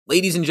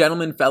Ladies and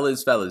gentlemen,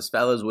 fellas,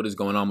 what is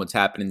going on? What's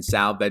happening?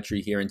 Sal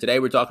Vetri here, and today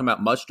we're talking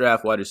about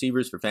must-draft wide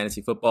receivers for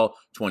fantasy football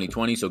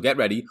 2020. So get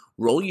ready,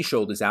 roll your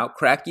shoulders out,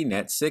 crack your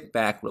net, sit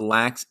back,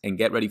 relax, and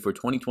get ready for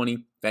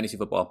 2020 fantasy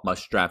football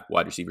must-draft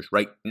wide receivers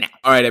right now.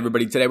 All right,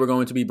 everybody, today we're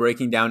going to be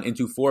breaking down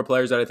into 4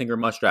 players that I think are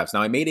must-drafts.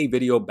 Now, I made a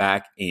video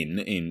back in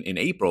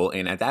April,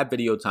 and at that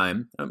video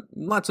time,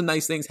 lots of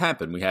nice things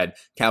happened. We had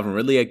Calvin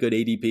Ridley at good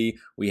ADP.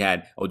 We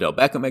had Odell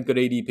Beckham at good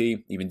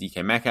ADP, even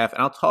DK Metcalf,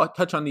 and I'll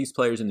touch on these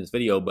players in this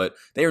video, but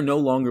they are no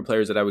longer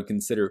players that I would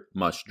consider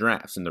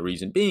must-drafts, and the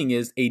reason being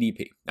is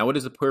ADP. Now, what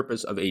is the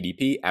purpose of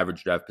ADP,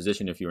 average draft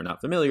position, if you are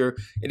not familiar?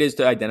 It is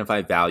to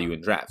identify value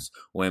in drafts.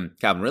 When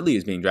Calvin Ridley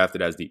is being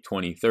drafted as the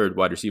 23rd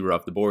wide receiver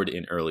off the board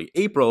in early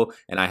April,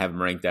 and I have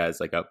him ranked as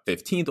like a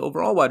 15th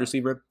overall wide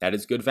receiver, that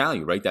is good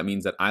value, right? That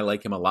means that I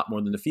like him a lot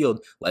more than the field.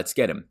 Let's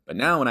get him. But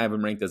now when I have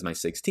him ranked as my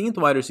 16th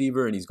wide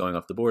receiver and he's going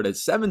off the board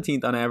as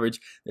 17th on average,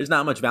 there's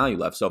not much value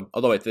left. So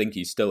although I think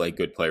he's still a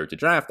good player to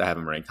draft, I have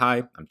him ranked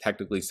high. I'm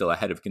technically still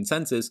ahead of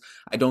consensus.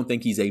 I don't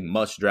think he's a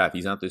must draft.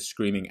 He's not this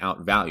screaming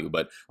out value,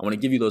 but I want to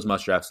give you those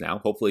must drafts now.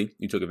 Hopefully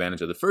you took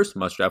advantage of the first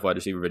must draft wide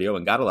receiver video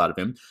and got a lot of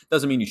him.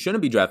 Doesn't mean you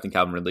shouldn't be drafting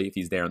Calvin Ridley if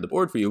he's there on the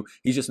board for you.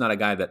 He's just not a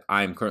guy that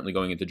I'm currently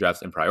going into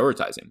drafts and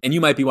prioritizing. And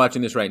you might be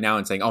watching this right now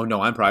and saying, oh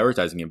no, I'm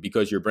prioritizing him,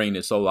 because your brain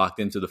is so locked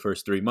into the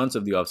first 3 months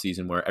of the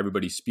offseason where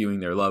everybody's spewing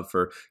their love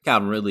for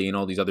Calvin Ridley and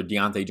all these other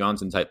Deontay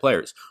Johnson type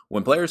players.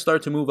 When players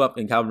start to move up,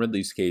 in Calvin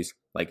Ridley's case,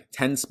 like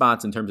 10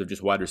 spots in terms of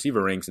just wide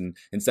receiver ranks, and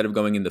instead of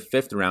going in the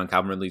 5th round,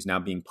 Calvin Ridley is now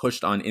being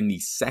pushed on in the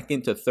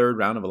 2nd to 3rd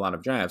round of a lot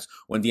of drafts,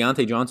 when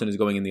Deontay Johnson is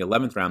going in the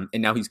 11th round,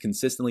 and now he's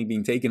consistently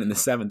being taken in the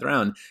 7th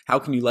round. How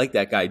can you like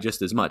that guy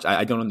just as much?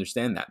 I don't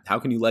understand that. How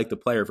can you like the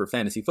player for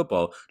fantasy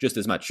football just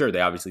as much? Sure, they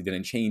obviously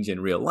didn't change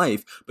in real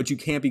life, but you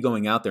can't be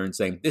going out there and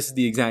saying, this is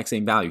the exact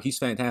same value. He's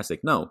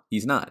fantastic. No,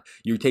 he's not.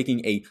 You're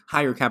taking a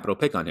higher capital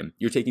pick on him.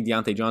 You're taking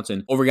Deontay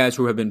Johnson over guys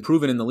who have been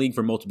proven in the league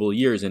for multiple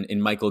years,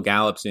 in Michael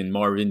Gallups, in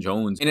Marvin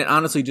Jones, and it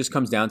honestly just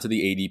comes down to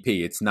the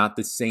ADP. It's not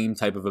the same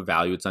type of a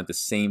value. It's not the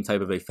same type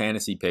of a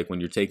fantasy pick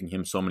when you're taking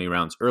him so many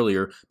rounds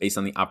earlier based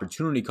on the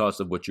opportunity cost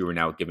of what you are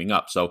now giving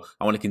up. So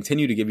I want to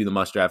continue to give you the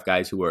must-draft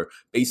guys who are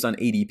based on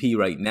ADP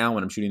right now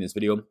when I'm shooting this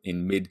video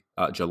in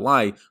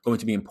mid-July, going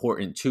to be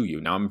important to you.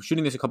 Now, I'm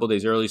shooting this a couple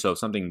days early, so if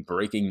something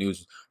breaking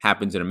news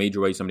happens in a major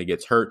way, somebody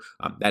gets hurt,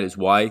 that is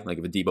why. Like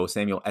if a Deebo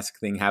Samuel-esque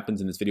thing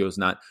happens and this video is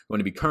not going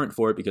to be current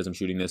for it because I'm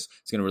shooting this,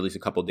 it's going to release a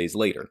couple days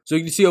later. So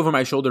you can see over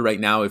my shoulder right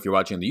now, if you're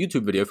watching the YouTube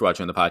video, if you're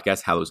watching on the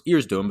podcast, how those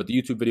ears doing, but the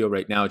YouTube video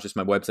right now is just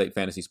my website,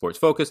 Fantasy Sports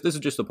Focus. This is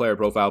just the player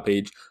profile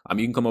page.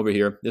 You can come over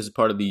here. This is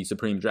part of the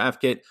Supreme Draft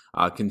Kit.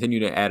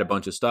 Continue to add a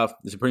bunch of stuff.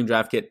 The Supreme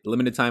Draft Kit,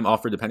 limited time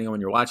offer, depending on when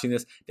you're watching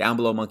this, down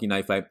below Monkey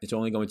Knife Fight. It's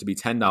only going to be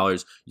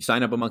 $10. You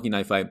sign up a Monkey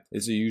Knife Fight.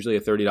 This is usually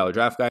a $30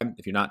 draft guide.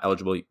 If you're not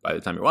eligible by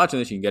the time you're watching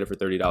this, you can get it for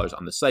 $30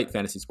 on the site,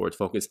 Fantasy Sports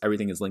Focus.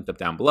 Everything is linked up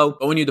down below.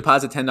 But when you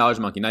deposit $10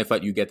 Monkey Knife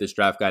Fight, you get this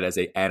draft guide as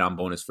a add-on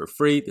bonus for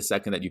free. The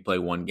second that you play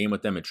one game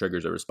with them, it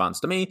triggers a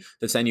response to me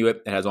to send you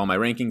it. It has all my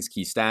rankings,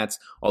 key stats,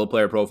 all the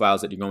player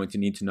profiles that you're going to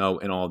need to know,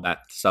 and all that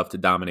stuff to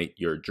dominate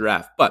your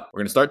draft. But we're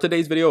going to start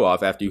today's video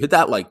off after you hit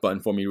that like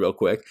button for me real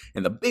quick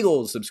and the big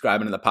old subscribe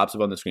button that pops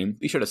up on the screen.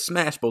 Be sure to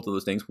smash both of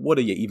those things. What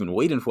are you even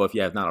waiting for if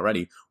you have not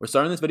already? We're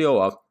starting this video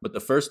off with the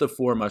first of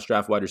 4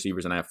 must-draft wide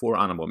receivers, and I have 4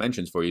 honorable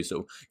mentions for you.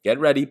 So get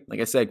ready. Like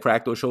I said,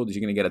 crack those shoulders.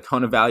 You're going to get a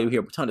ton of value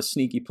here, a ton of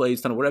sneaky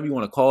plays, ton of whatever you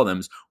want to call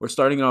them. We're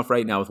starting it off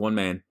right now with one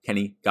man,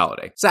 Kenny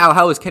Golladay. Sal,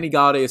 how is Kenny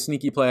Golladay a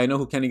sneaky play? I know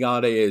who Kenny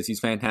Golladay is. He's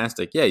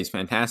fantastic. Yeah, he's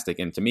fantastic.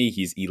 And to me,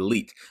 he's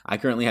elite. I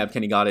currently have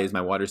Kenny Golladay as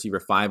my wide receiver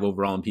 5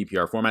 overall in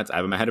PPR formats. I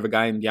have him ahead of a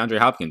guy in DeAndre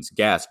Hopkins.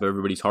 Gasp, but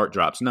everybody's heart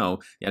drops. No,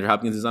 DeAndre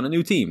Hopkins is on a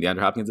new team. DeAndre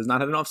Hopkins has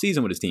not had an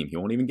offseason with his team. He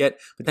won't even get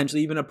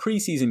potentially even a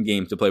preseason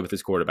game to play with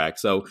his quarterback.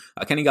 So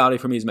Kenny Golladay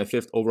for me is my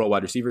 5th overall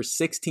wide receiver,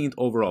 16th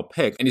overall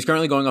pick, and he's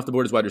currently going off the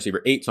board as wide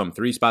receiver 8, so I'm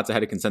 3 spots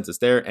ahead of consensus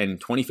there,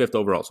 and 25th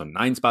overall, so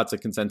 9 spots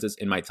of consensus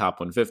in my top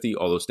 150.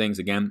 All those things,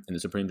 again, in the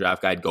Supreme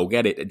Draft Guide. Go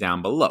get it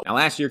down below. Now,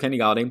 last year, Kenny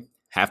Golladay,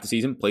 half the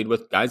season, played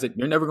with guys that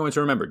you're never going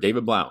to remember.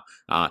 David Blau,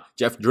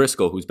 Jeff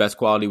Driscoll, whose best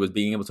quality was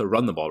being able to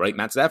run the ball, right?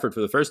 Matt Stafford,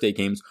 for the first 8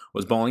 games,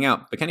 was balling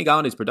out. But Kenny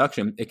Galladay's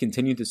production, it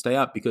continued to stay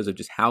up because of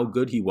just how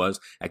good he was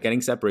at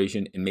getting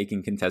separation and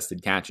making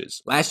contested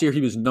catches. Last year,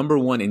 he was number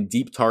 1 in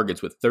deep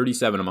targets with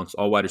 37 amongst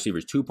all wide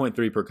receivers,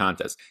 2.3 per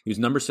contest. He was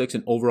number 6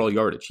 in overall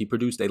yardage. He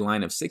produced a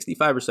line of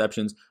 65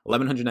 receptions,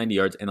 1,190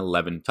 yards, and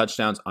 11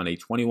 touchdowns on a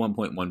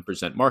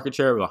 21.1% market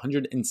share of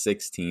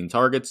 116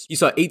 targets. He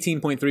saw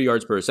 18.3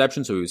 yards per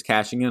reception, so he was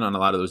cashing in on a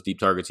lot of those deep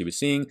targets he was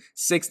seeing,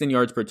 6th in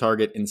yards per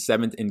target, and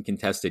 7th in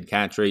contested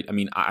catch rate. I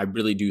mean, I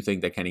really do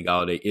think that Kenny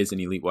Golladay is an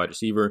elite wide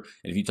receiver,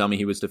 and if you tell me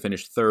he was to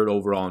finish 3rd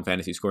overall in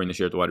fantasy scoring this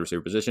year at the wide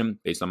receiver position,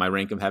 based on my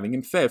rank of having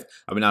him 5th,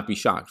 I would not be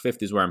shocked.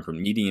 5th is where I'm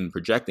from median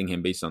projecting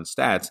him based on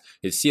stats.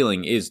 His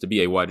ceiling is to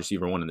be a wide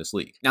receiver 1 in this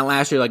league. Now,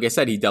 last year, like I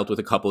said, he dealt with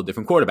a couple of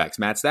different quarterbacks.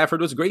 Matt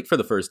Stafford was great for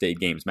the first 8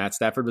 games. Matt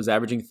Stafford was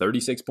averaging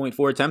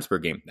 36.4 attempts per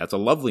game. That's a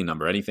lovely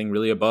number. Anything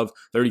really above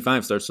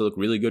 35 starts to look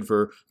really good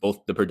for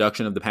both the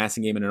production of the passing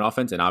passing game and an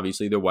offense, and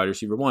obviously their wide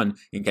receiver one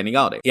in Kenny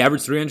Golladay. He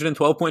averaged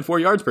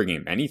 312.4 yards per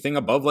game. Anything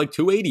above like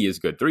 280 is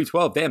good.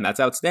 312, damn, that's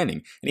outstanding.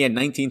 And he had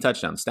 19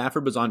 touchdowns.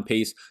 Stafford was on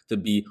pace to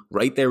be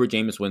right there with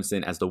Jameis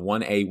Winston as the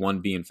 1A,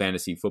 1B in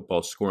fantasy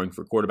football scoring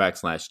for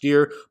quarterbacks last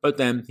year, but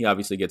then he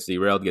obviously gets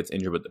derailed, gets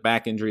injured with the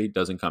back injury,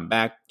 doesn't come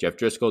back. Jeff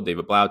Driscoll,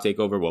 David Blau take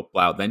over. Well,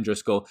 Blau then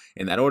Driscoll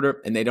in that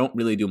order, and they don't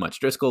really do much.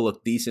 Driscoll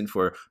looked decent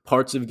for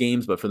parts of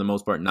games, but for the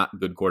most part, not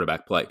good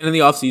quarterback play. And in the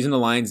offseason, the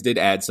Lions did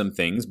add some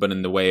things, but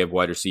in the way of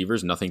wide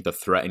receivers, nothing to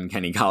threaten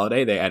Kenny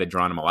Golladay. They added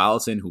Geronimo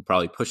Allison, who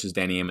probably pushes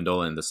Danny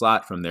Amendola in the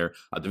slot from their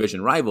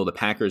division rival, the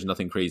Packers.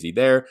 Nothing crazy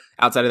there.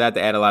 Outside of that,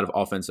 they add a lot of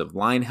offensive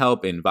line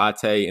help in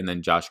Vate and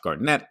then Josh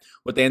Garnett.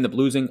 What they end up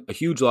losing, a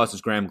huge loss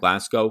is Graham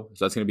Glasgow,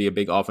 so that's going to be a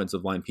big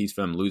offensive line piece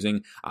for them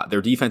losing.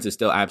 Their defense is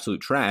still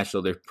absolute trash,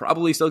 so they're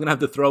probably still going to have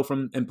to throw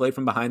from and play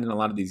from behind in a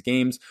lot of these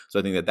games, so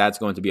I think that that's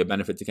going to be a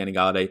benefit to Kenny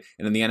Golladay.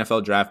 And in the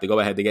NFL draft, they go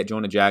ahead, they get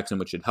Jonah Jackson,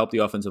 which should help the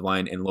offensive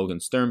line, and Logan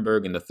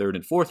Sternberg in the 3rd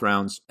and 4th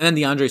rounds. And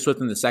then DeAndre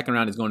Swift in the 2nd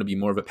round is going to be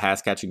more of a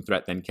pass-catching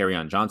threat than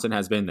Kerryon Johnson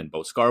has been, than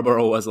Bo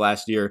Scarborough was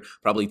last year.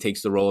 Probably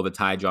takes the role of a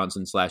Ty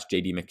Johnson /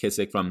 J.D.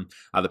 McKissick from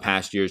the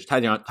past years.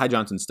 Ty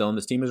Johnson's still in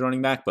this team as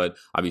running back, but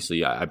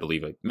obviously I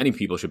believe many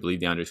people should believe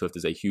DeAndre Swift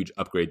is a huge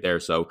upgrade there.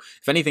 So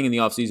if anything in the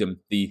offseason,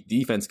 the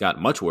defense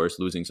got much worse,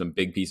 losing some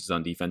big pieces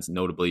on defense,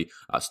 notably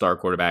star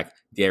quarterback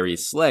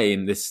Darius Slay,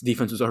 and this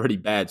defense was already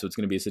bad, so it's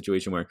going to be a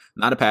situation where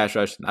not a pass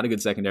rush, not a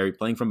good secondary,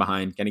 playing from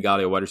behind. Kenny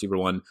Golladay, a wide receiver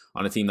one,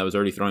 on a team that was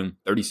already throwing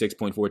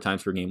 36.4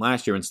 times per game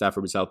last year when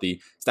Stafford was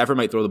healthy. Stafford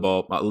might throw the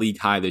ball league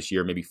high this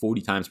year, maybe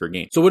 40 times per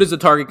game. So what is the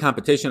target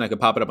competition? I could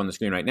pop it up on the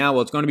screen right now.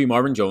 Well, it's going to be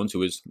Marvin Jones,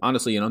 who is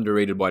honestly an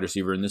underrated wide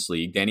receiver in this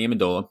league, Danny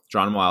Amendola,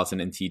 Geronimo Allison,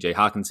 and TJ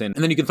Hockenson.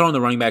 And then you can throw in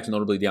the running backs,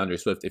 notably DeAndre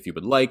Swift, if you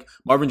would like.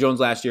 Marvin Jones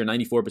last year,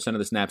 94% of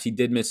the snaps. He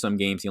did miss some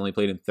games. He only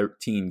played in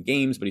 13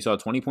 games, but he saw a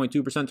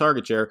 20.2%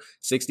 target share,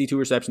 62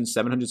 receptions,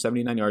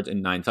 779 yards,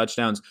 and 9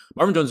 touchdowns.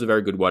 Marvin Jones is a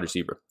very good wide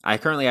receiver. I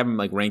currently have him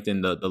ranked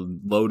in the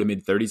low to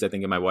mid 30s, I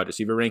think, in my wide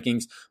receiver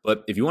rankings.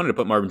 But if you wanted to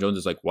put Marvin Jones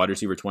as wide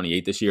receiver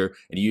 28 this year,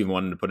 and you even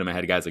wanted to put him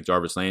ahead of guys like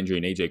Jarvis Landry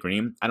and AJ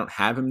Green, I don't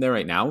have him there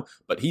right now,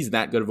 but he's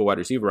that good of a wide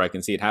receiver. I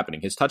can see it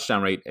happening. His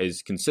touchdown rate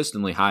is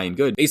consistently high and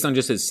good based on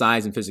just his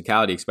size and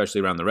physicality,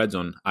 especially around the red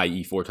zone,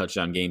 i.e. 4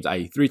 touchdown games,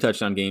 i.e. 3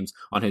 touchdown games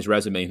on his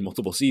resume in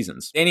multiple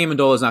seasons. Danny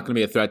Amendola is not going to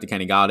be a threat to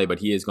Kenny Golladay, but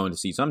he is going to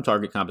see some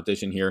target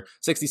competition here.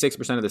 66%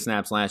 of the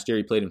snaps last year.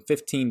 He played in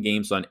 15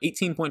 games, so an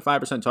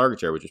 18.5% target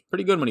share, which is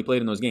pretty good when he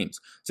played in those games.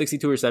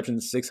 62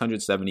 receptions,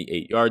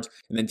 678 yards.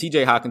 And then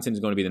TJ Hockenson is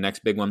going to be the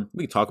next big one.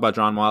 We can talk about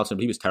John Wilson,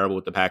 but he was terrible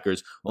with the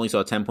Packers. Only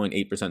saw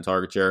 10.8%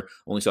 target share,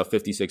 only saw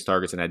 56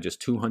 targets, and had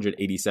just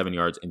 287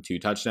 yards and 2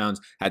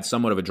 touchdowns. Had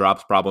somewhat of a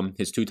drops problem.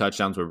 His 2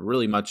 touchdowns were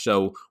really much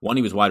so. One,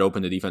 he was wide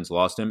open, the defense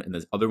lost him, and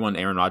the other one,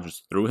 Aaron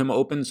Rodgers threw him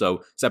open,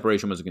 so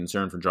separation was a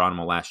concern for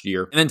Geronimo last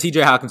year. And then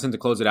TJ Hockenson to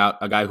close it out,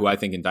 a guy who I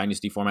think in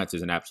dynasty formats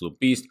is an absolute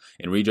beast.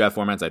 In redraft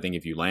formats, I think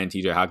if you land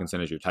TJ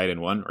Hockenson as your tight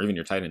end 1 or even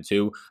your tight end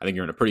 2, I think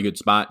you're in a pretty good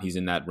spot. He's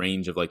in that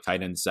range of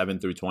tight end 7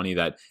 through 20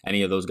 that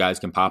any of those guys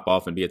can pop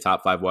off and be a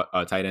top 5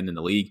 tight end in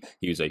the league.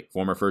 He was a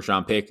former first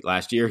round pick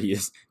last year. He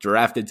is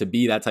drafted to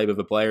be that type of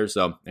a player,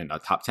 so, and a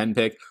top 10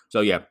 pick.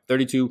 So yeah,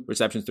 32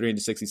 receptions,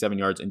 367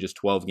 yards in just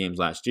 12 games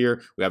last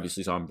year. We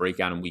obviously saw him break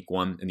out in week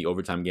 1 in the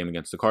overtime game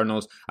against the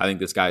Cardinals. I think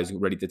this guy is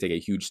ready to take a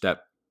huge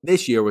step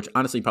this year, which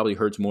honestly probably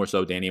hurts more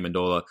so Danny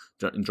Amendola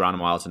and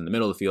Geronimo Allison in the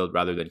middle of the field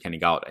rather than Kenny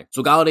Golladay.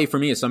 So Golladay for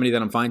me is somebody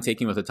that I'm fine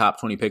taking with a top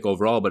 20 pick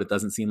overall, but it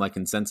doesn't seem like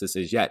consensus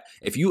is yet.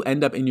 If you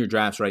end up in your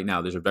drafts right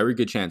now, there's a very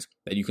good chance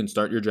that you can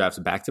start your drafts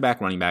back-to-back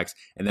running backs,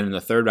 and then in the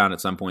 3rd round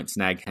at some point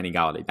snag Kenny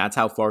Golladay. That's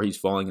how far he's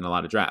falling in a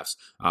lot of drafts.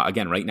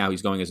 Again, right now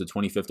he's going as a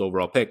 25th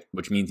overall pick,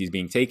 which means he's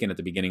being taken at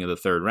the beginning of the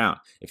 3rd round.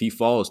 If he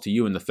falls to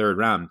you in the 3rd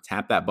round,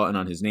 tap that button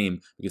on his name,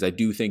 because I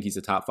do think he's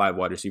a top 5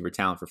 wide receiver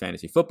talent for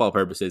fantasy football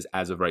purposes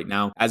as of right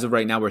now. As of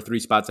right now, we're 3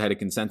 spots ahead of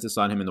consensus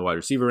on him in the wide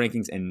receiver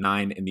rankings and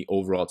 9 in the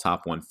overall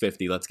top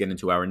 150. Let's get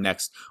into our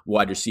next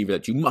wide receiver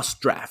that you must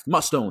draft,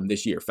 must own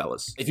this year,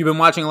 fellas. If you've been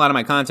watching a lot of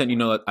my content, you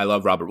know that I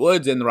love Robert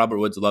Woods, and the Robert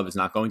Woods love is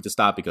not going to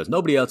stop because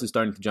nobody else is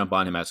starting to jump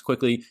on him as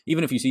quickly.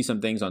 Even if you see some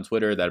things on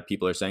Twitter that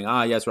people are saying,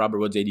 yes, Robert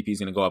Woods ADP is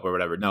going to go up or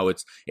whatever. No,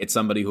 it's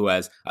somebody who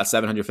has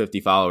 750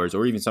 followers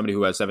or even somebody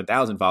who has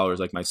 7,000 followers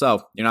like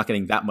myself. You're not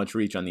getting that much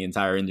reach on the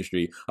entire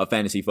industry of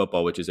fantasy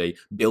football, which is a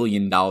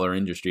billion-dollar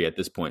industry at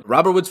this point.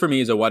 Robert Woods for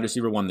me is a wide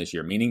receiver 1 this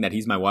year, meaning that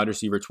he's my wide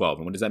receiver 12.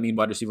 And what does that mean,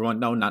 wide receiver 1?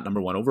 No, not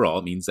number 1 overall.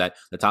 It means that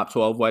the top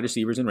 12 wide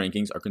receivers in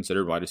rankings are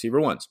considered wide receiver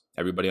 1s.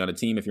 Everybody on a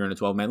team, if you're in a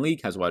 12-man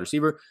league, has a wide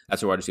receiver.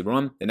 That's a wide receiver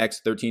 1. The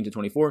next 13 to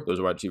 24, those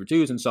are wide receiver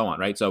 2s, and so on,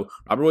 right? So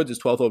Robert Woods is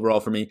 12th overall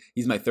for me.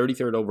 He's my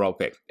 33rd overall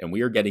pick, and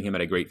we are getting him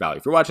at a great value.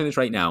 If you're watching this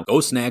right now, go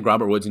snag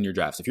Robert Woods in your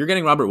drafts. If you're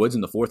getting Robert Woods in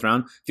the 4th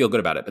round, feel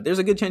good about it. But there's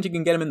a good chance you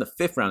can get him in the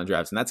 5th round of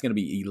drafts, and that's going to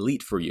be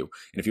elite for you.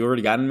 And if you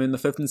already got him in the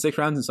 5th and 6th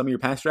rounds in some of your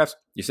past drafts,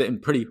 you're sitting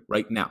pretty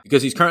right now.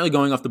 Because he's currently going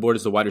going off the board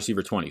as the wide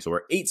receiver 20. So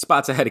we're 8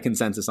 spots ahead of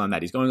consensus on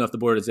that. He's going off the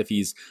board as if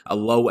he's a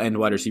low-end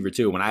wide receiver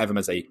 2 when I have him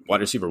as a wide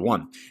receiver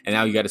 1. And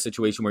now you got a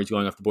situation where he's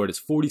going off the board as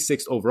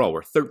 46th overall.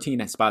 We're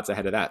 13 spots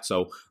ahead of that.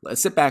 So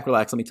let's sit back,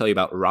 relax. Let me tell you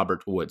about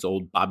Robert Woods,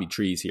 old Bobby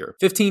Trees here.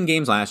 15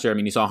 games last year. I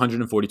mean, he saw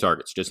 140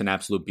 targets, just an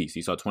absolute beast.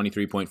 He saw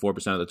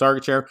 23.4% of the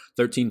target share,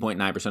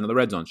 13.9% of the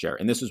red zone share.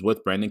 And this is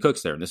with Brandon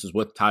Cooks there. And this is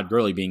with Todd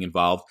Gurley being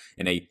involved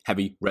in a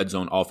heavy red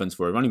zone offense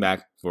for a running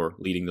back, for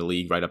leading the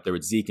league right up there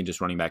with Zeke and just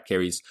running back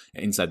carries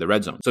inside the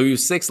red zone. So he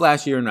was 6th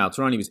last year in routes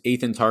run. He was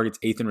 8th in targets,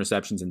 8th in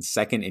receptions, and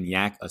 2nd in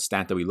YAC, a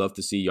stat that we love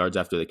to see. Yards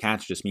after the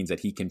catch just means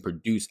that he can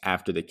produce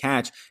after the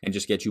catch and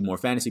just get you more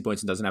fantasy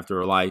points and doesn't have to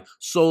rely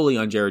solely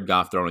on Jared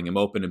Goff throwing him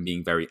open and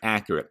being very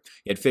accurate.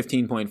 He had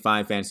 15.5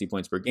 fantasy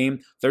points per game,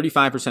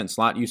 35%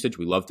 slot usage.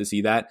 We love to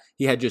see that.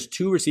 He had just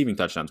 2 receiving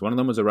touchdowns. One of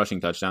them was a rushing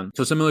touchdown.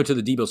 So similar to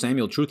the Deebo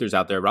Samuel truthers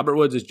out there, Robert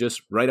Woods is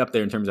just right up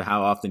there in terms of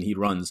how often he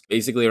runs,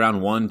 basically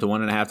around 1 to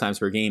 1.5 times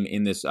per game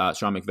in this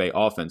Sean McVay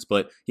offense.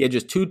 But he had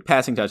just 2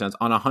 passing touchdowns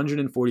on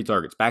 140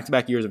 targets,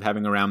 back-to-back years of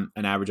having around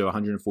an average of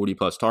 140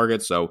 plus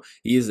targets. So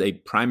he is a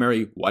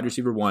primary wide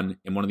receiver 1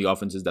 in one of the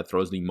offenses that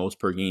throws the most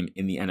per game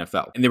in the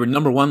NFL. And they were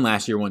number 1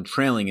 last year when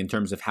trailing in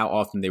terms of how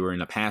often they were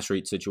in a pass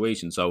rate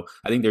situation. So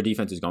I think their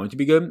defense is going to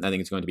be good. I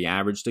think it's going to be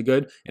average to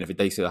good. And if it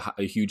takes a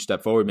huge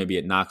step forward, maybe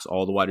it knocks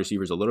all the wide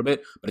receivers a little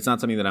bit, but it's not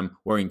something that I'm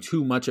worrying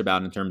too much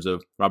about in terms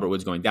of Robert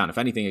Woods going down. If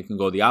anything, it can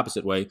go the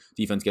opposite way.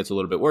 Defense gets a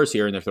little bit worse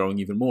here and they're throwing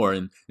even more.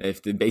 And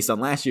if based on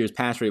last year's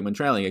pass rate when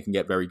trailing, it can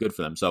get very good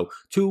for them. So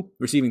 2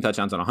 receiving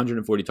touchdowns on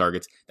 140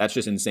 targets. That's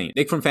just insane.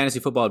 Nick from Fantasy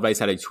Football Advice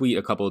had a tweet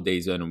a couple of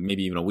days in,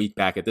 maybe even a week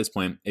back at this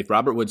point. If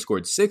Robert Woods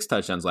scored 6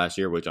 touchdowns last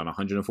year, which on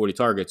 140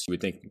 targets, you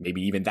would think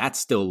maybe even that's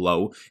still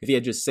low. If he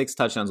had just 6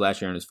 touchdowns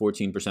last year and his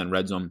 14%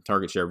 red zone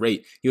target share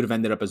rate, he would have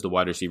ended up as the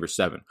wide receiver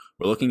 7.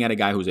 We're looking at a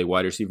guy who's a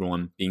wide receiver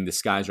 1 being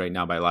disguised right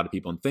now by a lot of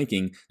people and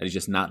thinking that he's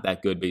just not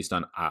that good based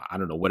on, I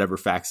don't know, whatever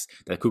facts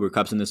that Cooper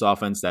Kupp's in this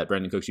offense, that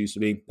Brandon Cooks used to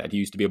be, that he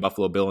used to be a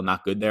Buffalo Bill and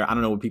not good there. I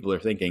don't know what people are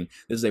thinking.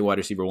 This is a wide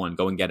receiver 1.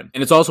 Go and get him.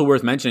 And it's also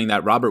worth mentioning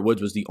that Robert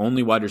Woods was the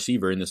only wide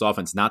receiver in this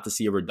offense not to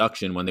see a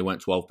reduction when they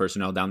went 12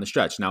 personnel down the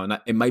stretch. Now,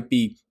 it might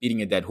be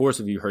beating a dead horse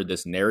if you heard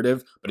this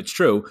narrative, but it's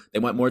true. They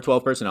went more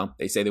 12 personnel.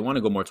 They say they want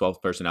to go more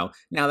 12 personnel.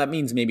 Now, that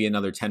means maybe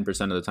another 10%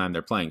 of the time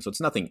they're playing. So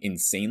it's nothing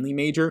insanely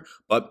major,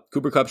 but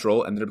Cooper Kupp's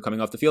role ended up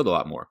coming off the field a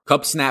lot more.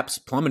 Kupp snaps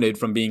plummeted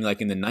from being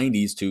like in the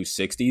 90s to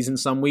 60s in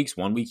some weeks.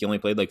 One week he only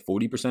played like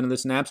 40% of the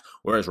snaps,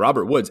 whereas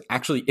Robert Woods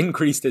actually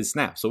increased his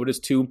snaps. So what is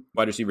 2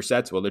 wide receiver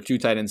sets? Well, they're 2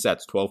 tight end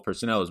sets. 12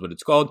 personnel is what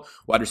it's called.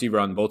 Wide receiver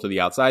on both of the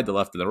outside, the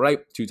left and the right,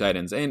 2 tight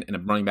ends in, and a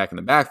running back in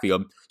the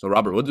backfield. So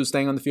Robert Woods was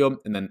staying on the field,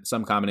 and then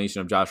some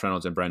combination of Josh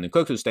Reynolds and Brandon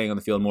Cooks was staying on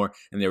the field more,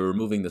 and they were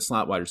removing the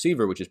slot wide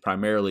receiver, which is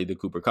primarily the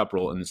Cooper Kupp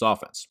role in this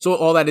offense. So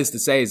all that is to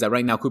say is that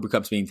right now Cooper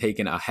Kupp's being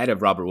taken ahead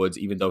of Robert Woods,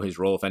 even though his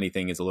role, if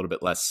anything, is a little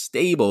bit less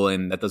stable,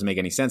 and that doesn't make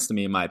any sense to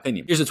me in my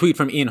opinion. Here's a tweet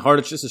from Ian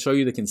Hartich just to show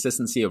you the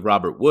consistency of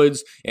Robert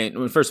Woods.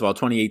 And first of all,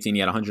 2018, he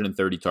had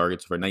 130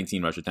 targets for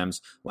 19 rush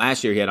attempts.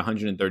 Last year, he had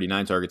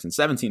 139 targets and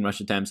 17 rush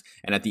attempts.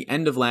 And at the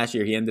end of last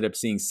year, he ended up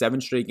seeing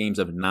 7 straight games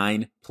of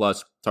 9+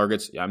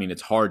 targets. I mean,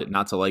 it's hard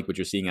not to like what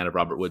you're seeing out of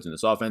Robert Woods in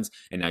this offense.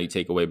 And now you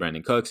take away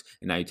Brandon Cooks,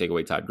 and now you take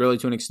away Todd Gurley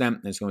to an extent.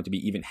 And it's going to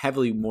be even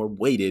heavily more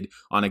weighted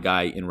on a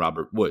guy in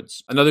Robert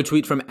Woods. Another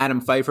tweet from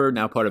Adam Pfeiffer,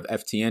 now part of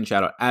FTN.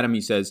 Shout out Adam.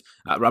 He says,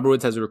 Robert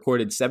Woods has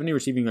recorded 70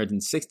 receiving yards in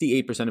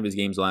 68% of his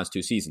games the last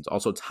 2 seasons.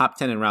 Also top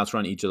 10 in routes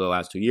run each of the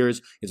last 2 years.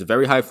 He has a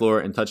very high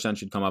floor, and touchdowns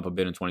should come up a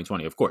bit in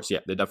 2020. Of course, yeah,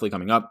 they're definitely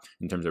coming up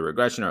in terms of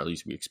regression, or at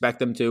least we expect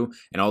them to.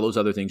 And all those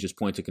other things just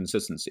point to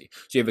consistency.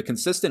 So you have a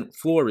consistent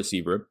floor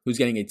receiver who's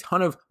getting a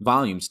ton of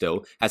volume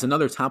still, has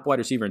another top wide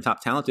receiver and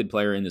top talented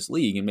player in this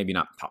league, and maybe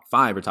not top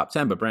 5 or top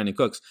 10, but Brandon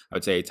Cooks, I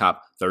would say a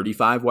top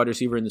 35 wide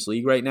receiver in this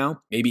league right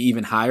now, maybe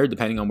even higher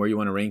depending on where you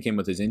want to rank him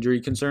with his injury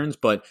concerns,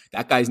 but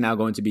that guy's now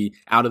going to be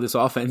out of this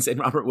offense,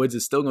 and Robert Woods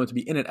is still going to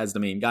be in it as the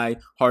main guy.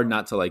 Hard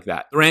not to like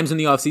that. The Rams in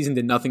the offseason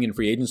did nothing in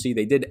free agency.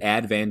 They did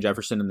add Van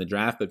Jefferson in the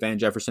draft, but Van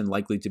Jefferson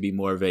likely to be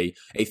more of a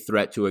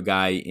threat to a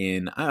guy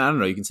in, I don't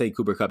know, you can say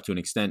Cooper Kupp to an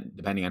extent,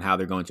 depending on how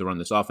they're going to run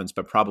this offense,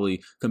 but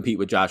probably compete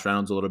with Josh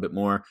Reynolds a little bit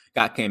more.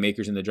 Got Cam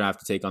Akers in the draft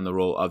to take on the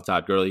role of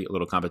Todd Gurley. A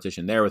little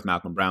competition there with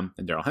Malcolm Brown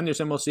and Darrell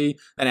Henderson, we'll see.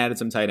 Then added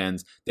some tight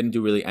ends. Didn't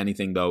do really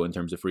anything, though, in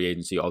terms of free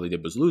agency. All they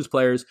did was lose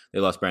players.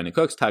 They lost Brandon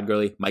Cooks, Todd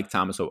Gurley, Mike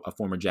Thomas, a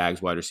former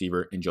Jags wide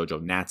receiver, and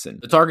JoJo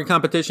Natson. The target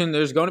competition,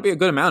 there's going to be a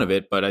good amount of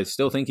it, but I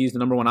still think he's the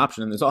number 1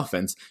 option in this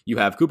offense. You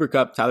have Cooper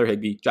Kupp, Tyler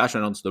Higbee, Josh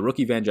Reynolds, the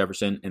rookie Van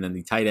Jefferson, and then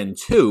the tight end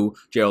 2,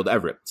 Gerald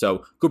Everett.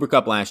 So Cooper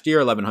Kupp last year,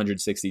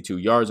 1,162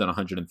 yards on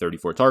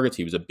 134 targets.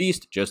 He was a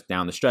beast just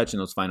down the stretch in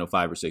those final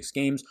 5 or 6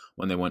 games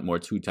when they went more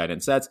 2 tight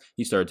end sets.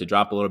 He started to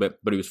drop a little bit,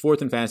 but he was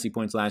 4th in fantasy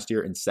points last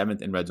year and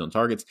 7th in red zone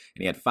targets,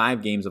 and he had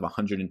 5 games of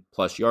 100+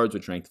 plus yards,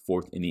 which ranked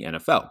 4th in the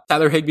NFL.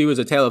 Tyler Higbee was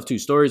a tale of two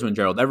stories. When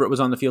Gerald Everett was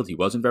on the field, he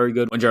wasn't very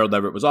good. When Gerald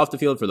Everett was off the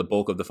field for the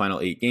bulk of the final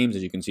 8 games,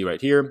 as you can see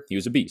right here, he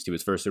was a beast. He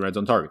was first in red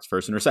zone targets,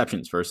 first in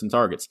receptions, first in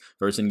targets,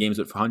 first in games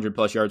with 100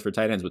 plus yards for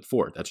tight ends with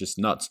 4. That's just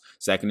nuts.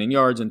 Second in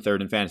yards and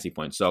third in fantasy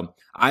points. So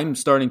I'm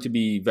starting to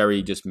be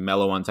very just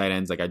mellow on tight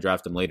ends. Like I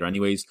draft them later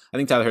anyways. I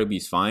think Tyler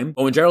Higbee's fine.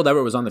 But when Gerald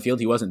Everett was on the field,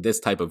 he wasn't this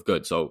type of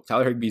good. So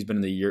Tyler Higbee's been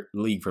in the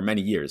league for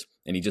many years,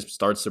 and he just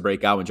starts to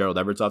break out when Gerald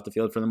Everett's off the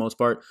field for the most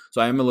part.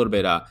 So I am a little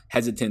bit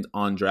hesitant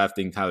on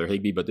drafting Tyler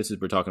Higbee, but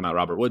we're talking about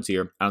Robert Woods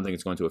here. I don't think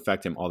it's going to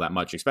affect him all that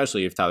much,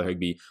 especially if Tyler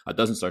Higbee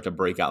doesn't start to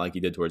break out like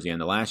he did towards the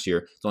end of last year.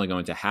 It's only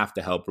going to have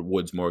to help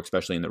Woods more,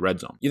 especially in the red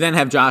zone. You then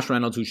have Josh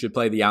Reynolds, who should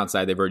play the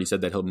outside. They've already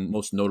said that he'll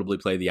most notably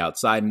play the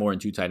outside more in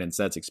 2 tight end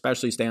sets,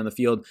 especially stay on the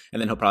field,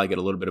 and then he'll probably get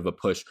a little bit of a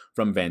push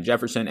from Van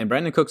Jefferson. And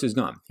Brandon Cooks is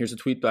gone. Here's a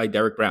tweet by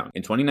Derek Brown.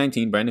 In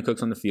 2019, Brandon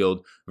Cooks on the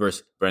field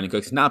versus Brandon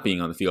Cooks not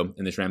being on the field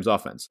in this Rams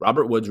offense.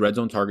 Robert Woods' red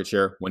zone target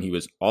share when he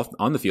was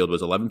on the field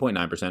was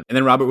 11.9%. And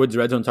then Robert Woods'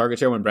 red zone target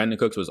share when Brandon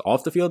Cooks was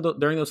off the field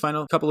during those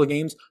final couple of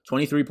games,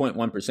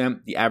 23.1%.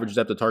 The average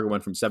depth of target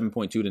went from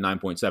 7.2 to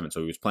 9.7. So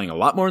he was playing a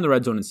lot more in the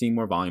red zone and seeing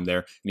more volume there,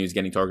 and he was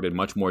getting targeted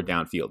much more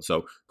downfield.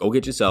 So go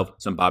get yourself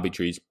some Bobby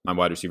Trees. I'm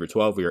wide receiver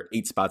 12. We are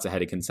 8 spots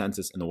ahead of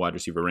consensus in the wide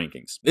receiver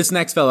rankings. This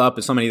next fella up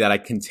is somebody that I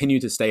continue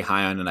to stay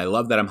high on, and I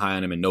love that I'm high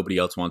on him and nobody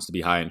else wants to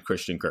be high on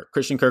Christian Kirk.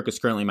 Christian Kirk is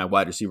currently my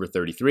wide receiver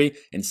 33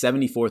 and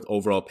 74th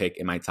overall pick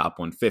in my top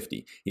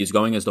 150. He's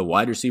going as the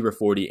wide receiver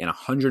 40 and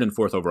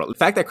 104th overall. The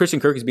fact that Christian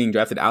Kirk is being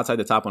drafted outside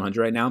the top 100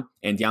 right now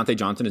and Deontay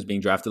Johnson is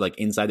being drafted like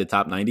inside the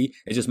top 90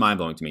 is just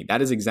mind-blowing to me.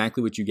 That is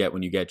exactly what you get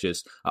when you get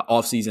just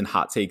off-season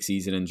hot take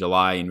season in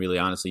July and really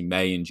honestly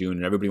May and June,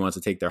 and everybody wants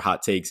to take their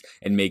hot takes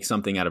and make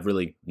something out of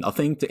really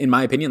nothing, in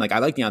my opinion. Like I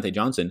like Deontay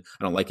Johnson.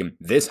 I don't like him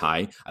this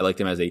high. I liked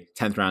him as a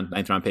 10th round,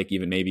 9th round pick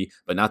even maybe,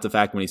 but not the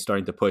fact when he's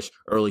starting to push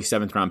early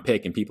 7th round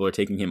pick and people are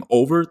taking him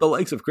over the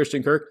likes of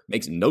Christian Kirk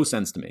makes no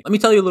sense to me. Let me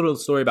tell you a little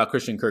story about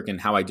Christian Kirk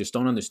and how I just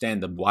don't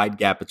understand the wide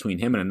gap between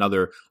him and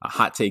another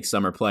hot take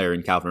summer player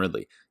in Calvin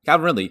Ridley.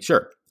 Calvin Ridley,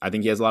 sure, I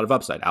think he has a lot of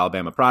upside.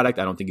 Alabama product.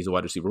 I don't think he's a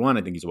wide receiver 1.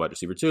 I think he's a wide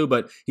receiver 2,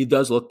 but he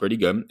does look pretty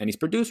good, and he's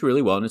produced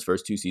really well in his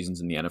first 2 seasons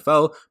in the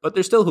NFL, but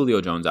there's still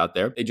Julio Jones out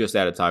there. They just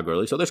added Todd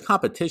Gurley, so there's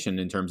competition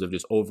in terms of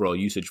just overall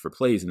usage for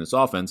plays in this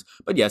offense,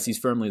 but yes, he's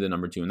firmly the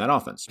number 2 in that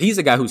offense. He's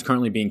a guy who's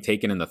currently being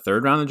taken in the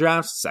 3rd round of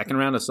drafts, 2nd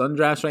round of sudden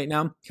drafts right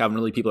now. Calvin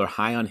Ridley, people are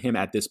high on him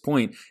at this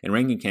point, and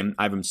ranking him,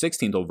 I have him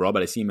 16th overall,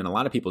 but I see him in a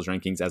lot of people's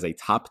rankings as a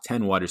top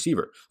 10 wide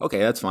receiver. Okay,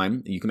 that's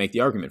fine. You can make the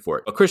argument for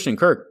it. But Christian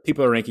Kirk,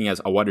 people are ranking as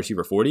a wide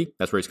receiver 40.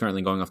 That's where he's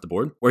currently going off the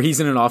board. Where he's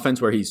in an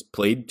offense where he's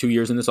played 2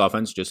 years in this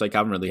offense, just like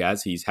Calvin Ridley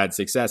has. He's had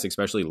success,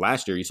 especially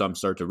last year. You saw him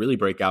start to really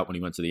break out when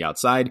he went to the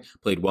outside,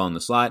 played well in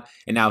the slot,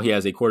 and now he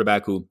has a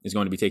quarterback who is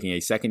going to be taking a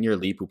second-year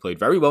leap, who played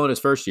very well in his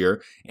first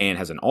year and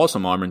has an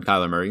awesome arm in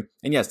Kyler Murray.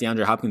 And yes,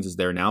 DeAndre Hopkins is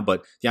there now,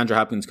 but DeAndre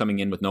Hopkins coming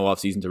in with no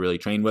offseason to really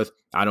train with.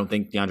 I don't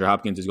think DeAndre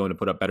Hopkins is going to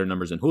put up better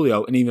numbers than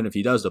Julio, and even if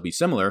he does, they'll be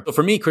similar. But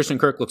for me, Christian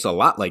Kirk looks a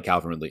lot like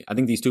Calvin Ridley. I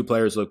think these two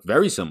players look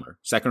very similar.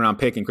 2nd round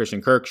pick in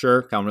Christian Kirk,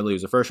 sure. Calvin Ridley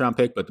was a 1st round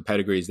pick, but the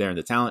pedigree is there and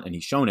the talent, and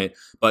he's shown it.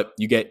 But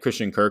you get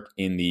Christian Kirk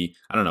in the,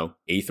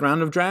 8th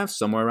round of drafts,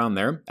 somewhere around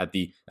there, at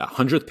the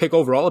 100th pick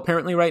overall,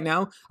 apparently right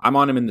now. I'm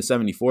on him in the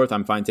 74th.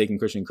 I'm fine taking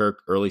Christian Kirk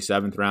early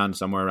 7th round,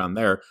 somewhere around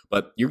there.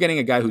 But you're getting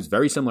a guy who's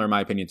very similar, in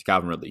my opinion, to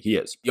Calvin Ridley. He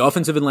is. The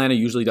offense of Atlanta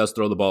usually does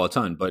throw the ball a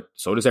ton, but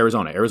so does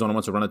Arizona. Arizona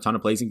wants to run a ton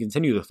of plays and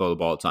continue to throw the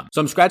ball a ton.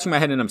 So I'm scratching my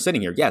head and I'm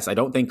sitting here. Yes, I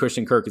don't think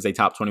Christian Kirk is a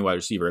top 20 wide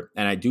receiver,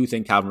 and I do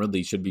think Calvin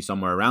Ridley should be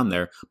somewhere around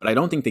there, but I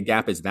don't think the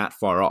gap is that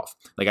far off.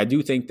 Like, I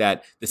do think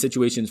that the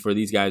situations for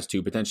these guys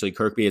to potentially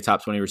Kirk be a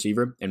top 20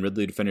 receiver and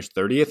Ridley to finish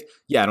 30th,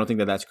 yeah, I don't think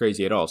that that's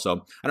crazy at all.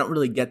 So I don't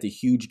really get the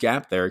huge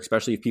gap there,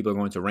 especially if people are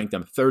going to rank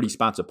them 30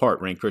 spots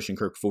apart, rank Christian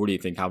Kirk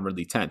 40th and Calvin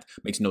Ridley 10th.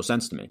 Makes no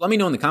sense to me. Let me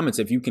know in the comments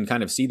if you can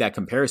kind of see that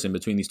comparison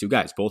between these two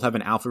guys. Both have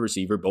an alpha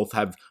receiver, both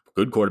have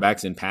good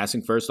quarterbacks in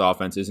passing first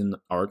offenses and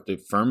are the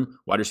firm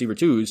wide receiver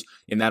 2s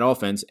in that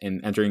offense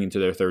and entering into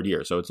their 3rd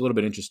year. So it's a little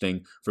bit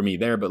interesting for me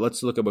there, but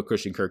let's look at what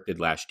Christian Kirk did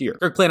last year.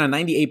 Kirk played on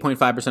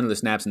 98.5% of the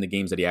snaps in the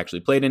games that he actually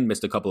played in,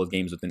 missed a couple of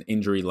games with an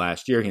injury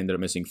last year. He ended up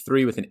missing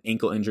 3 with an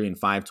ankle injury and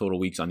 5 total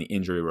weeks on the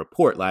injury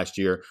report last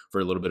year for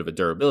a little bit of a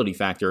durability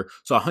factor.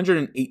 So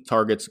 108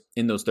 targets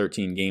in those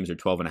 13 games or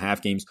 12 and a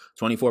half games,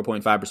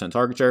 24.5%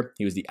 target share.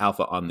 He was the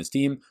alpha on this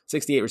team,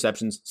 68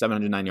 receptions,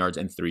 709 yards,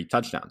 and 3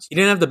 touchdowns. He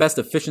didn't have the best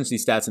efficiency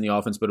stats in the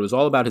offense, but it was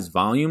all about his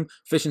volume.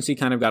 Efficiency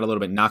kind of got a little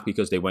bit knocked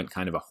because they went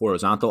kind of a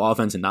horizontal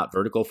offense and not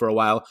vertical for a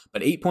while,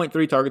 but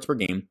 8.3 targets per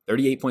game,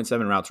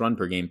 38.7 routes run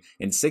per game,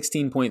 and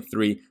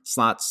 16.3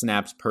 slot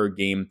snaps per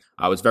game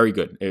was very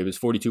good. It was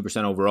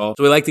 42% overall.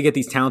 So we like to get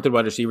these talented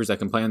wide receivers that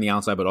can play on the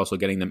outside, but also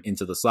getting them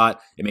into the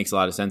slot. It makes a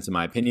lot of sense in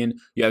my opinion.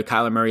 You have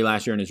Kyler Murray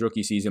last year in his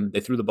rookie season. They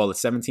threw the ball the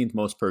 17th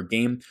most per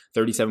game,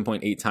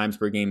 37.8 times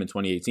per game in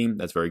 2018.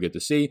 That's very good to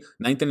see.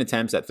 9th in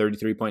attempts at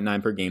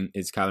 33.9 per game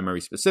is Kyler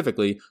Murray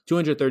specifically,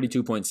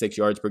 232.6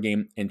 yards per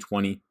game and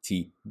 20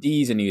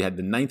 TDs. And you had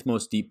the 9th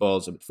most deep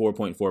balls of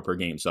 4.4 per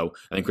game. So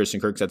I think Christian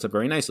Kirk sets up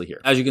very nicely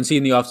here. As you can see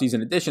in the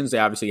offseason additions, they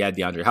obviously had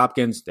DeAndre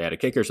Hopkins. They had a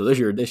kicker. So there's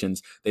your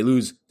additions. They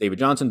lose David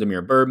Johnson,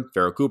 Damiere Byrd,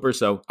 Pharoh Cooper.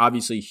 So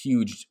obviously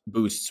huge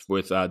boosts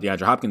with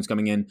DeAndre Hopkins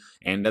coming in.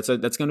 And that's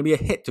going to be a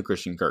hit to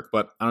Christian Kirk.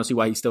 But I don't see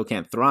why he still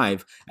can't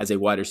thrive as a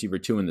wide receiver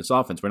 2 in this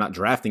offense. We're not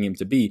drafting him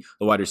to be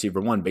the wide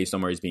receiver 1 based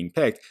on where he's being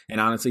picked. And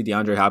honestly,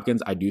 DeAndre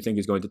Hopkins, I do think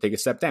is going to take a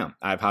step down.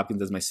 I have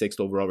Hopkins as my 6th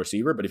overall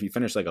receiver, but if he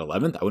finished like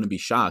 11th, I wouldn't be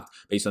shocked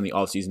based on the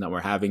offseason that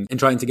we're having and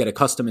trying to get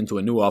accustomed into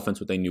a new offense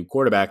with a new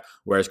quarterback,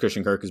 whereas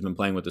Christian Kirk has been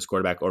playing with this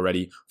quarterback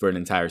already for an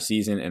entire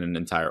season and an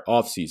entire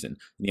offseason.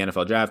 In the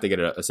NFL draft, they get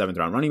a 7th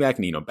round running back,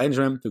 Nino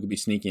Benjamin, who could be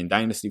sneaky in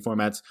dynasty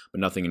formats, but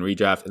nothing in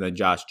redraft. And then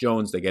Josh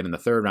Jones, they get in the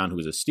 3rd round, who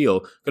is a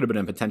steal. Could have been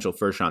a potential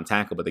 1st round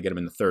tackle, but they get him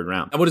in the 3rd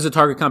round. And what is the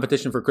target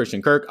competition for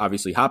Christian Kirk?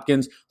 Obviously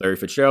Hopkins. Larry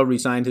Fitzgerald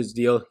re-signed his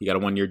deal. He got a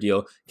 1-year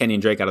deal. Kenyon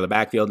Drake out of the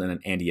backfield, and then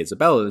Andy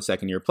Isabella, the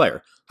 2nd-year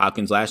player.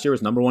 Hopkins last year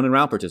was number 1 in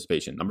route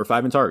participation, number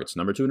 5 in targets,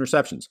 number 2 in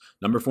receptions,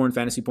 number 4 in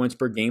fantasy points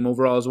per game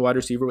overall as a wide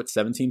receiver with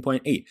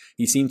 17.8.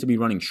 He seemed to be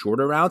running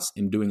shorter routes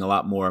and doing a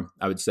lot more,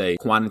 I would say,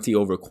 quantity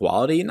over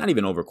quality, not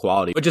even over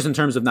quality, but just in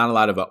terms of not a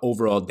lot of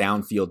overall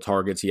downfield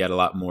targets. He had a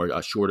lot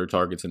more shorter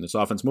targets in this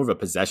offense, more of a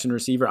possession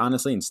receiver,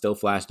 honestly, and still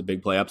flashed a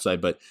big play upside,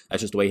 but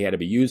that's just the way he had to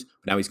be used.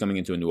 But now he's coming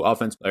into a new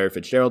offense. Larry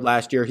Fitzgerald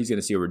last year, he's going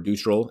to see a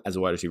reduced role as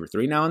a wide receiver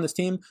 3 now on this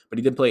team, but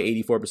he did play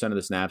 84% of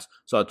the snaps,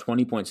 saw a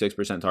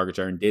 20.6% target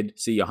share, and did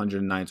see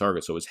 109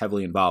 targets, so was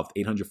heavily involved,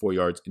 804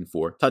 yards and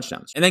 4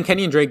 touchdowns. And then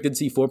Kenyon Drake did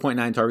see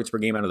 4.9 targets per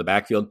game out of the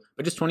backfield,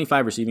 but just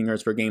 25 receiving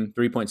yards per game,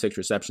 3.6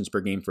 receptions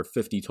per game for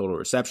 50 total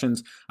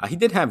receptions. He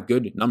did have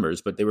good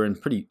numbers, but they were in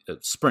pretty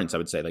sprints, I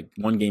would say. Like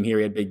one game here,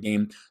 he had a big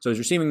game. So his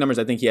receiving numbers,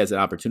 I think he has an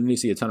opportunity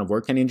to see a ton of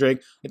work, Kenyon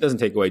Drake. It doesn't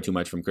take away too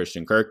much from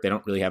Christian Kirk. They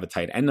don't really have a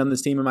tight end on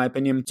this team, in my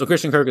opinion. So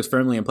Christian Kirk is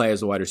firmly in play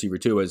as a wide receiver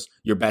 2, as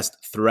your best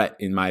threat,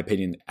 in my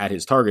opinion, at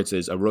his targets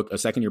is a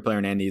second-year player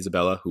in Andy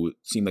Isabella, who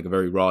seemed like a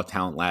very raw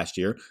talent last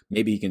year.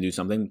 Maybe he can do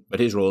something, but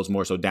his role is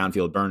more so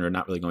downfield burner,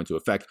 not really going to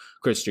affect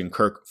Christian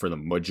Kirk for the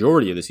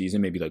majority of the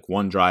season, maybe like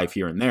one drive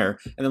here and there.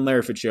 And then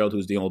Larry Fitzgerald,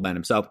 who's the old man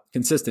himself,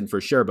 consistent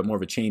for sure, but more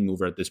of a chain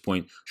mover at this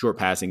point, short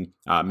passing,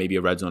 maybe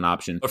a red zone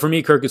option. But for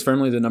me, Kirk is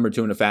firmly the number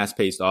 2 in a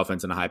fast-paced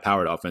offense and a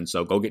high-powered offense.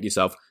 So go get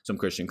yourself some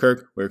Christian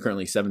Kirk. We're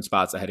currently 7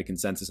 spots ahead of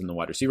consensus in the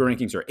wide receiver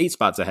rankings, or 8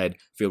 spots ahead.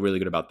 Feel really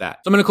good about that.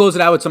 So I'm going to close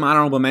it out with some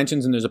honorable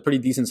mentions, and there's a pretty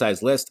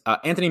decent-sized list.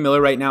 Anthony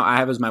Miller right now, I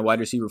have as my wide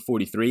receiver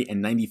 43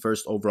 and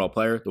 91st overall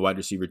player, the wide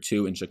receiver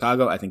 2 in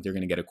Chicago. I think they're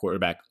going to get a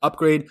quarterback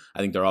upgrade. I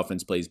think their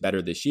offense plays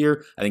better this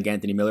year. I think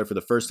Anthony Miller, for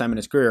the first time in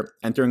his career,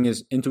 entering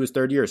into his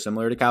 3rd year,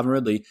 similar to Calvin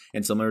Ridley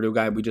and similar to a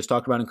guy we just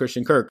talked about in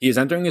Christian Kirk. He is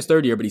entering his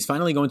 3rd year, but he's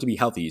finally going to be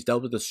healthy. He's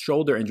dealt with a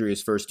shoulder injury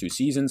his first 2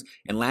 seasons,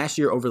 and last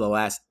year, over the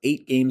last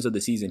 8 games of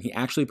the season, he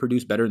actually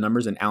produced better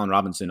numbers than Allen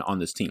Robinson on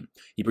this team.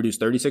 He produced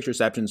 36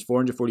 receptions,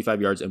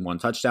 445 yards, and 1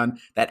 touchdown.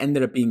 That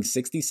ended up being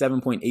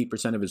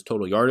 67.8% of his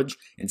total yardage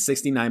and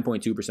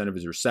 69.2% of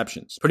his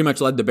receptions. Pretty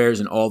much led the Bears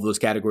in all of those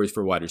categories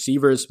for wide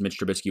receivers. Mitch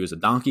Trubisky was a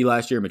donkey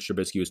last year. Mitch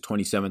Trubisky was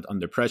 27th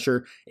under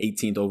pressure,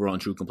 18th overall in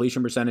true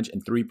completion percentage,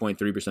 and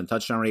 3.3%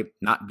 touchdown rate.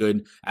 Not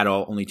good at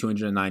all, only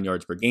 209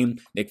 yards per game.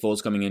 Nick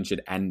Foles coming in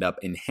should end up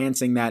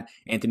enhancing that.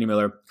 Anthony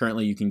Miller,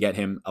 currently you can get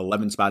him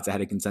 11 spots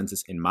ahead of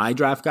consensus in my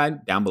draft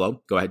guide down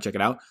below. Go ahead, check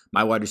it out.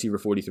 My wide receiver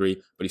 43,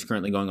 but he's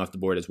currently going off the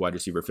board as wide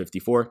receiver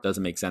 54.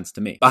 Doesn't make sense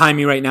to me. Behind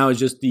me right now is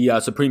just the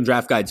Supreme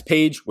Draft Guides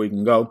page where you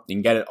can go. You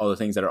can get it, all the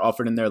things that are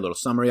offered in there, a little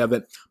summary of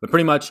it. But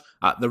pretty much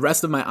the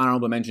rest of my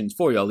honorable mentions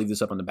for you, I'll leave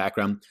this up on the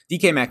background.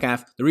 DK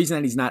Metcalf, the reason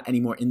that he's not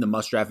anymore in the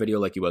must draft video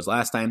like he was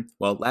last time,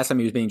 well, last time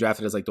he was being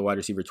drafted as like the wide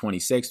receiver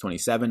 26,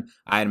 27.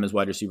 I had him as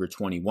wide receiver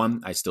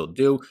 21. I still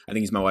do. I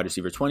think he's my wide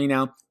receiver 20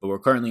 now, but we're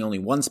currently only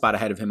 1 spot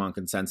ahead of him on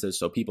consensus,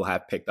 so people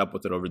have picked up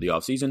with it over the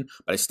offseason.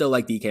 But I still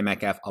like DK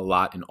Metcalf a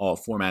lot in all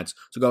formats,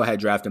 so go ahead,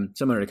 draft him.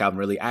 Similar to Calvin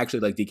Ridley, I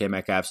actually like DK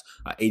Metcalf's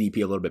ADP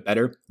a little bit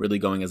better. Ridley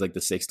going as like the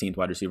 16th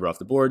wide receiver off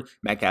the board,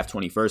 Metcalf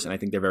 21st, and I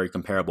think they're very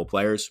comparable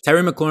players.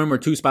 Terry McLaurin, we're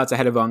 2 spots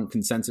ahead of on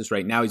consensus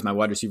right now. He's my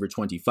wide receiver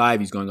 25.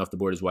 He's going off the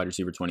board as wide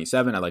receiver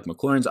 27. I like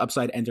McLaurin's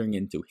upside entering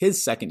into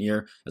his 2nd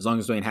year. As long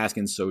as Dwayne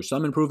Haskins shows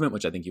some improvement,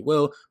 which I think he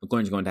will,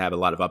 McLaurin's going to have a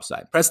lot of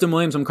upside. Preston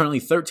Williams, I'm currently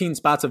 13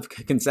 spots of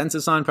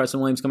consensus on. Preston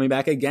Williams coming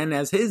back again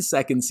as his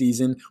 2nd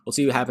season. We'll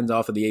see what happens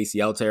off of the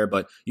ACL tear,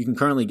 but you can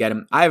currently get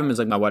him. I have him as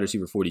like my wide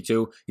receiver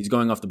 42. He's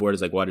going off the board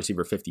as like wide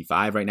receiver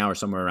 55 right now, or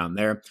somewhere around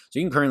there. So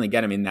you can currently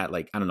get him in that,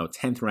 like, I don't know,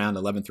 10th round,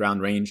 11th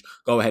round range.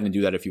 Go ahead and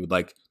do that if you would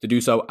like to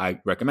do so. I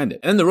recommend it.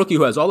 And then the rookie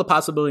who has all the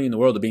possibility in the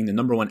world of being the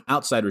number 1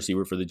 outside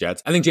receiver for the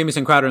Jets. I think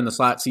Jamison Crowder in the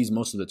slot sees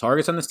most of the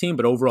targets on this team,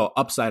 but overall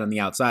upside on the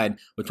outside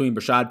between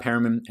Brashad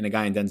Perriman and a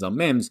guy in Denzel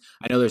Mims.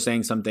 I know they're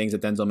saying some things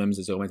that Denzel Mims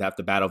is going to have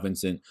to battle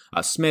Vincent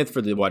Smith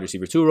for the wide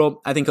receiver 2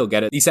 role. I think he'll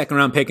get it. The 2nd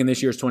round pick in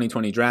this year's year's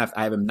 2020 draft,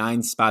 I have him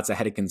 9 spots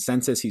ahead of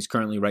consensus. He's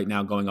currently right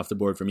now going off the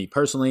board for me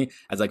personally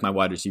as like my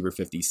wide receiver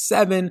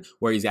 57,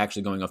 where he's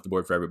actually going off the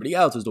board for everybody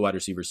else as the wide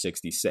receiver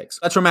 66.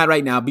 That's where I'm at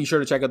right now. Be sure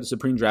to check out the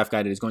Supreme Draft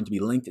Guide. It is going to be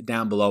linked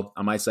down below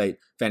on my site,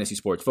 Fantasy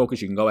Sports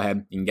Focus. You can go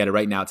ahead. You can get it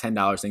right now,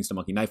 $10 thanks to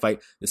Monkey Knife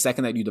Fight. The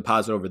second that you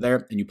deposit over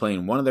there and you play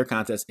in one of their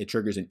contests, it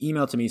triggers an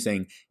email to me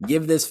saying,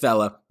 give this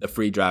fella the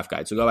free draft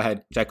guide. So go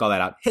ahead, check all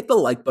that out. Hit the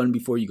like button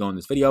before you go in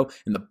this video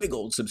and the big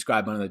old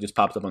subscribe button that just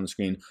pops up on the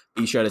screen.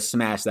 Be sure to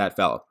smash that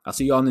fella. I'll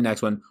see you all in the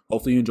next one.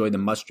 Hopefully you enjoyed the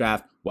must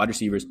draft wide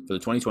receivers for the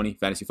 2020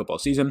 fantasy football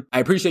season. I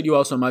appreciate you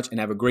all so much and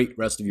have a great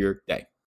rest of your day.